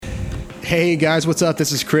Hey guys, what's up?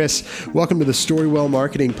 This is Chris. Welcome to the Storywell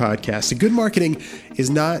Marketing Podcast. Good marketing is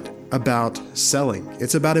not about selling.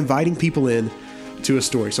 It's about inviting people in to a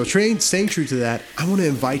story. So staying true to that, I want to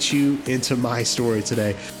invite you into my story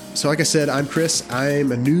today. So like I said, I'm Chris.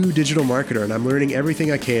 I'm a new digital marketer and I'm learning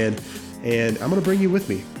everything I can, and I'm going to bring you with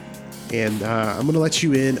me. And I'm going to let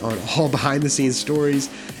you in on all behind the scenes stories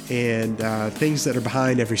and things that are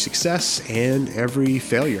behind every success and every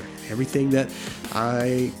failure, everything that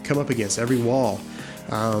I come up against, every wall.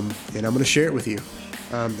 And I'm going to share it with you.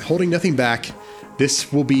 Holding nothing back,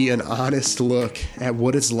 this will be an honest look at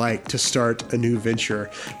what it's like to start a new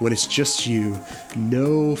venture when it's just you.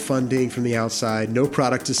 No funding from the outside, no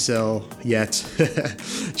product to sell yet.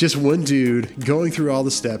 Just one dude going through all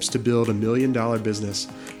the steps to build $1 million business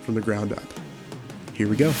from the ground up. Here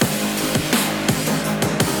we go.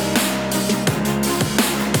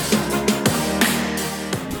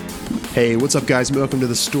 Hey, what's up, guys? Welcome to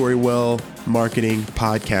the Storywell Marketing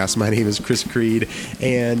Podcast. My name is Chris Creed,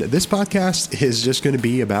 and this podcast is just going to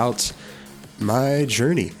be about my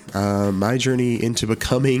journey into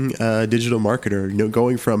becoming a digital marketer,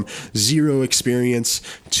 going from zero experience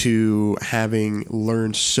to having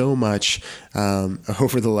learned so much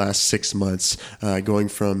over the last 6 months, going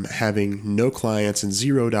from having no clients and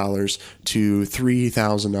 $0 to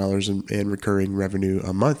 $3,000 in recurring revenue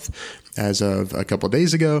a month as of a couple of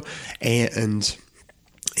days ago, and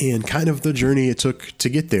kind of the journey it took to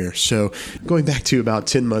get there. So going back to about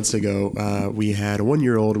 10 months ago, we had a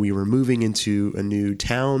 1-year-old. We were moving into a new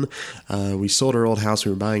town. We sold our old house.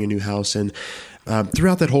 We were buying a new house. And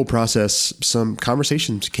throughout that whole process, some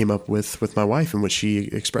conversations came up with my wife in which she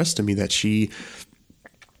expressed to me that she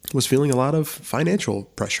was feeling a lot of financial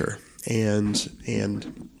pressure. And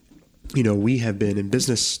we have been in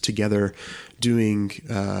business together doing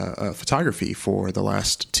photography for the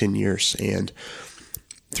last 10 years. And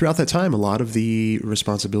throughout that time, a lot of the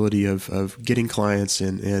responsibility of getting clients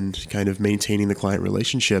and kind of maintaining the client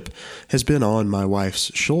relationship has been on my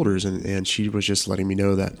wife's shoulders. And she was just letting me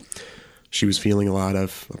know that she was feeling a lot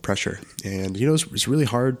of pressure. And, it's really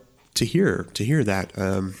hard to hear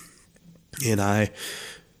that.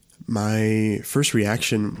 My first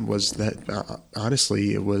reaction was that,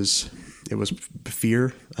 honestly, it was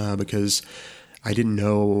fear, because I didn't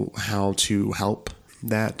know how to help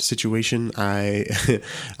that situation. I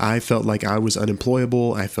felt like I was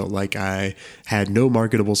unemployable. I felt like I had no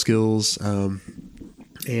marketable skills. But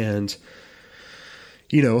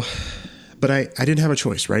I didn't have a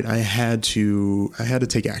choice, right? I had to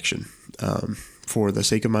take action, for the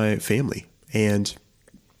sake of my family. And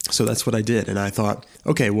so that's what I did. And I thought,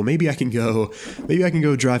 okay, well, maybe I can go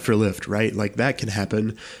drive for Lyft, right? Like that can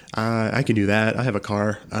happen. I can do that. I have a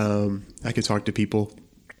car. I can talk to people.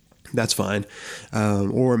 That's fine.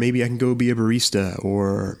 Or maybe I can go be a barista,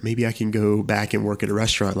 or maybe I can go back and work at a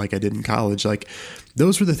restaurant like I did in college. Like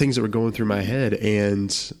those were the things that were going through my head.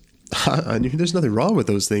 And I knew there's nothing wrong with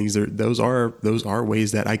those things. Those are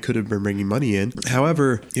ways that I could have been bringing money in.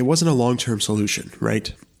 However, it wasn't a long-term solution,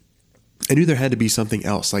 right? I knew there had to be something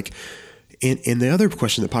else. Like, and the other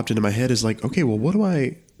question that popped into my head is like, okay, well, what do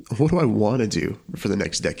I want to do for the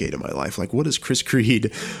next decade of my life? Like, what does Chris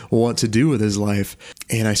Creed want to do with his life?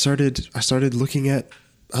 And I started looking at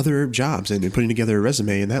other jobs and putting together a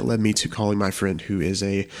resume, and that led me to calling my friend who is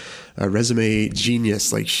a resume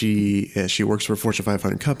genius. Like she works for a Fortune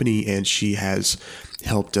 500 company, and she has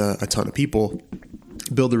helped a ton of people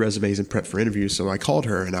build the resumes and prep for interviews. So I called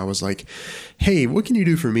her and I was like, hey, what can you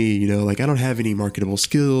do for me? Like I don't have any marketable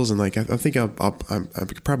skills. And like, I think I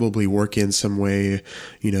could probably work in some way,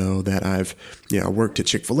 that I worked at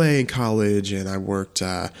Chick-fil-A in college, and I worked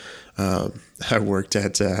at a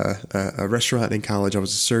restaurant in college. I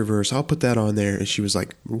was a server. So I'll put that on there. And she was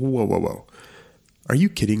like, whoa. Are you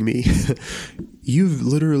kidding me? You've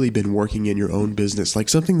literally been working in your own business, like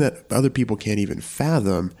something that other people can't even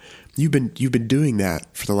fathom. You've been doing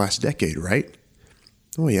that for the last decade, right?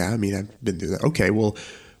 Oh yeah, I've been doing that. Okay, well,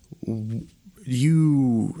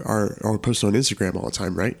 you are posting on Instagram all the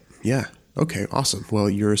time, right? Yeah. Okay, awesome. Well,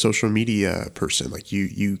 you're a social media person, like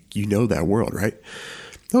you know that world, right?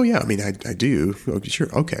 Oh yeah, I do. Okay, sure.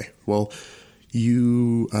 Okay. Well,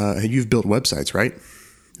 you've built websites, right?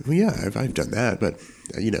 Well, yeah, I've done that, but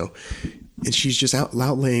and she's just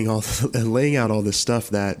laying out all this stuff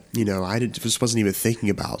that I just wasn't even thinking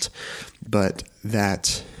about, but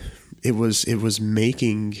that it was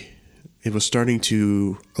starting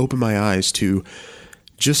to open my eyes to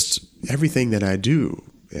just everything that I do,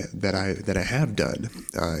 that I have done,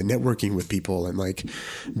 networking with people and like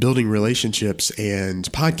building relationships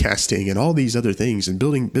and podcasting and all these other things and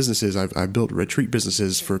building businesses. I've built retreat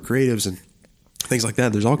businesses for creatives and things like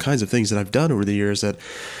that. There's all kinds of things that I've done over the years that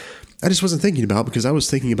I just wasn't thinking about because I was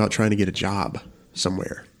thinking about trying to get a job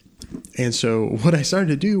somewhere. And so what I started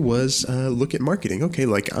to do was look at marketing. Okay,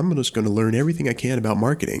 like I'm just going to learn everything I can about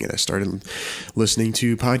marketing. And I started listening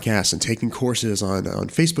to podcasts and taking courses on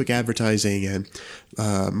Facebook advertising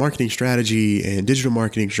and marketing strategy and digital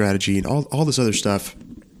marketing strategy and all this other stuff.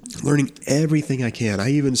 Learning everything I can.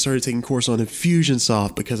 I even started taking a course on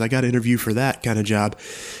Infusionsoft because I got an interview for that kind of job.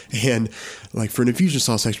 And like for an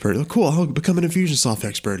Infusionsoft expert, oh, cool, I'll become an Infusionsoft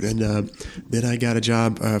expert. And then I got a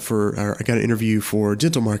job I got an interview for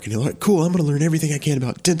dental marketing. Like, cool, I'm going to learn everything I can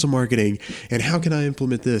about dental marketing and how can I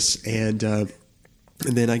implement this. And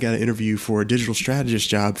then I got an interview for a digital strategist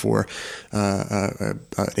job for an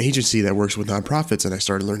agency that works with nonprofits. And I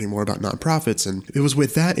started learning more about nonprofits. And it was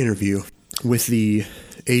with that interview, with the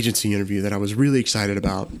agency interview, that I was really excited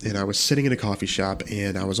about. And I was sitting in a coffee shop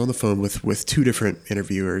and I was on the phone with two different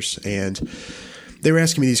interviewers, and they were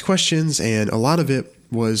asking me these questions, and a lot of it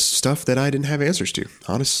was stuff that I didn't have answers to.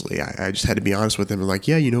 Honestly, I just had to be honest with them. Like,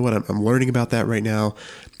 yeah, you know what? I'm learning about that right now,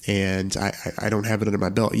 and I don't have it under my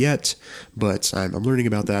belt yet, but I'm learning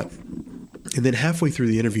about that. And then halfway through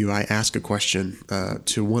the interview, I ask a question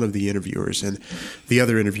to one of the interviewers, and the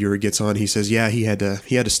other interviewer gets on. He says, "Yeah, he had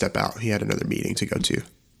to step out. He had another meeting to go to."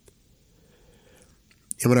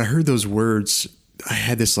 And when I heard those words, I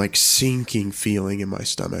had this like sinking feeling in my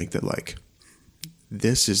stomach that like,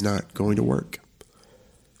 this is not going to work.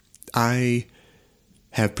 I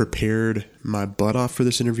have prepared my butt off for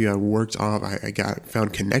this interview. I worked off. I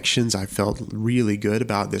found connections. I felt really good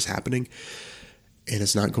about this happening, and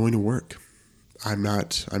it's not going to work. I'm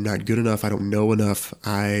not good enough. I don't know enough.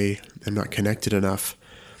 I am not connected enough.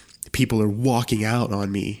 People are walking out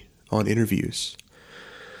on me on interviews.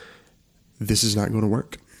 This is not going to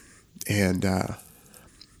work. And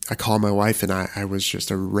I called my wife, and I was just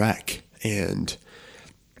a wreck. And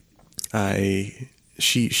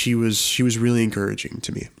she was really encouraging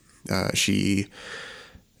to me. She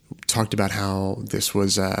talked about how this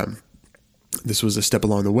was a step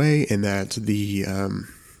along the way, and that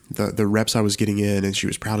the reps I was getting in, and she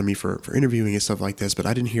was proud of me for interviewing and stuff like this, but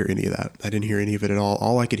I didn't hear any of that. I didn't hear any of it at all.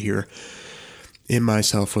 All I could hear in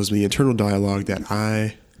myself was the internal dialogue that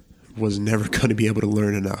I was never going to be able to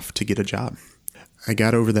learn enough to get a job. I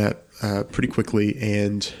got over that pretty quickly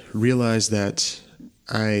and realized that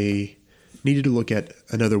I needed to look at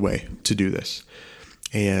another way to do this.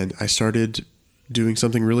 And I started doing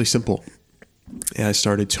something really simple. And I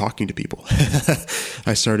started talking to people.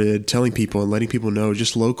 I started telling people and letting people know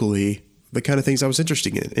just locally the kind of things I was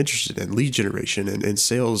interested in lead generation and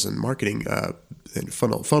sales and marketing and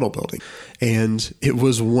funnel building. And it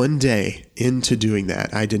was one day into doing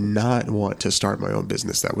that. I did not want to start my own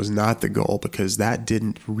business. That was not the goal, because that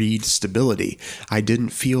didn't read stability. I didn't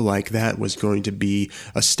feel like that was going to be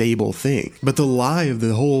a stable thing. But the lie of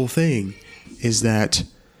the whole thing is that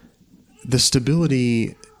the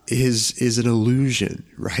stability is an illusion,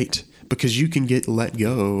 right? Because you can get let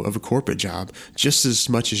go of a corporate job just as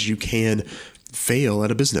much as you can fail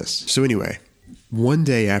at a business. So anyway, one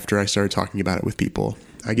day after I started talking about it with people,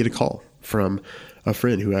 I get a call from a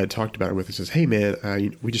friend who I had talked about it with. He says, "Hey man,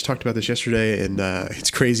 we just talked about this yesterday, and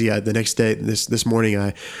it's crazy. The next day, this morning,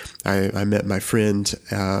 I met my friend.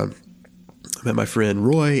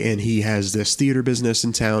 Roy, and he has this theater business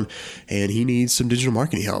in town, and he needs some digital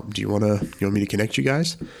marketing help. Do you want me to connect you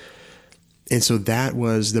guys?" And so that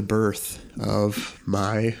was the birth of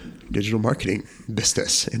my digital marketing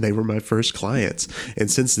business, and they were my first clients.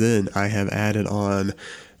 And since then, I have added on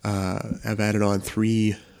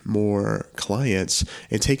 3 more clients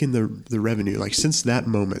and taken the revenue. Like since that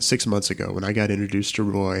moment, 6 months ago, when I got introduced to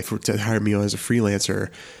Roy to hire me on as a freelancer,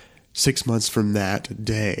 6 months from that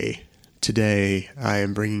day, today I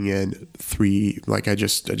am bringing in I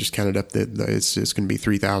just counted up that it's going to be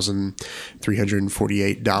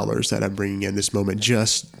 $3,348 that I'm bringing in this moment,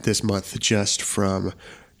 just this month, just from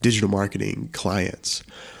digital marketing clients.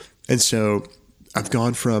 And so I've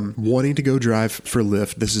gone from wanting to go drive for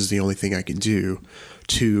Lyft, this is the only thing I can do,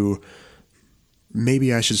 to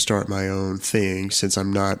maybe I should start my own thing, since I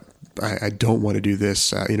don't want to do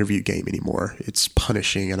this interview game anymore. It's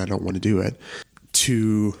punishing and I don't want to do it.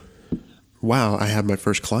 To wow, I have my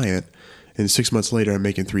first client, and 6 months later, I'm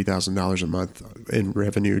making $3,000 a month in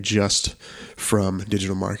revenue just from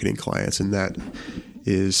digital marketing clients. And that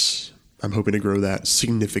is, I'm hoping to grow that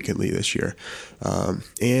significantly this year.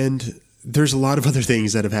 And there's a lot of other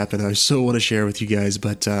things that have happened I so want to share with you guys,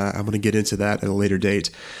 but I'm going to get into that at a later date.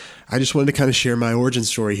 I just wanted to kind of share my origin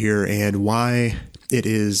story here and why it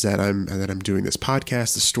is that I'm doing this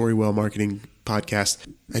podcast, the Storywell Marketing Podcast.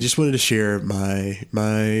 I just wanted to share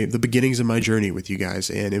the beginnings of my journey with you guys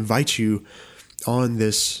and invite you on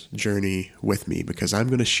this journey with me, because I'm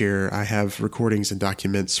going to share. I have recordings and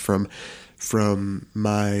documents from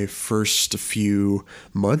my first few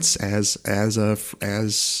months as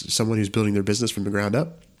someone who's building their business from the ground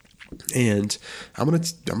up. And I'm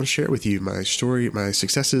gonna share with you my story, my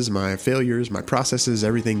successes, my failures, my processes,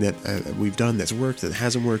 everything that we've done that's worked, that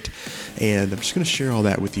hasn't worked, and I'm just gonna share all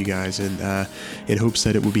that with you guys, and in hopes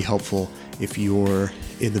that it will be helpful if you're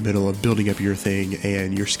in the middle of building up your thing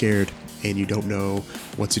and you're scared and you don't know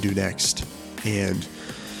what to do next. And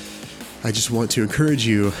I just want to encourage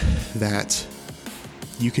you that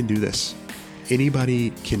you can do this.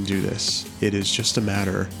 Anybody can do this. It is just a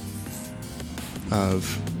matter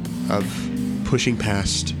of pushing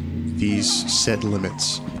past these set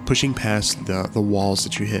limits, pushing past the walls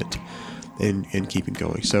that you hit, and keeping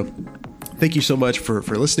going. So thank you so much for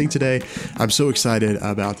listening today. I'm so excited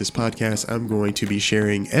about this podcast. I'm going to be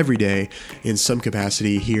sharing every day in some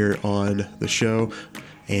capacity here on the show.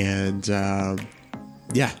 And I'm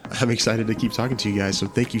excited to keep talking to you guys. So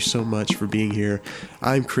thank you so much for being here.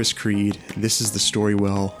 I'm Chris Creed. This is the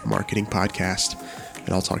Storywell Marketing Podcast, and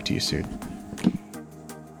I'll talk to you soon.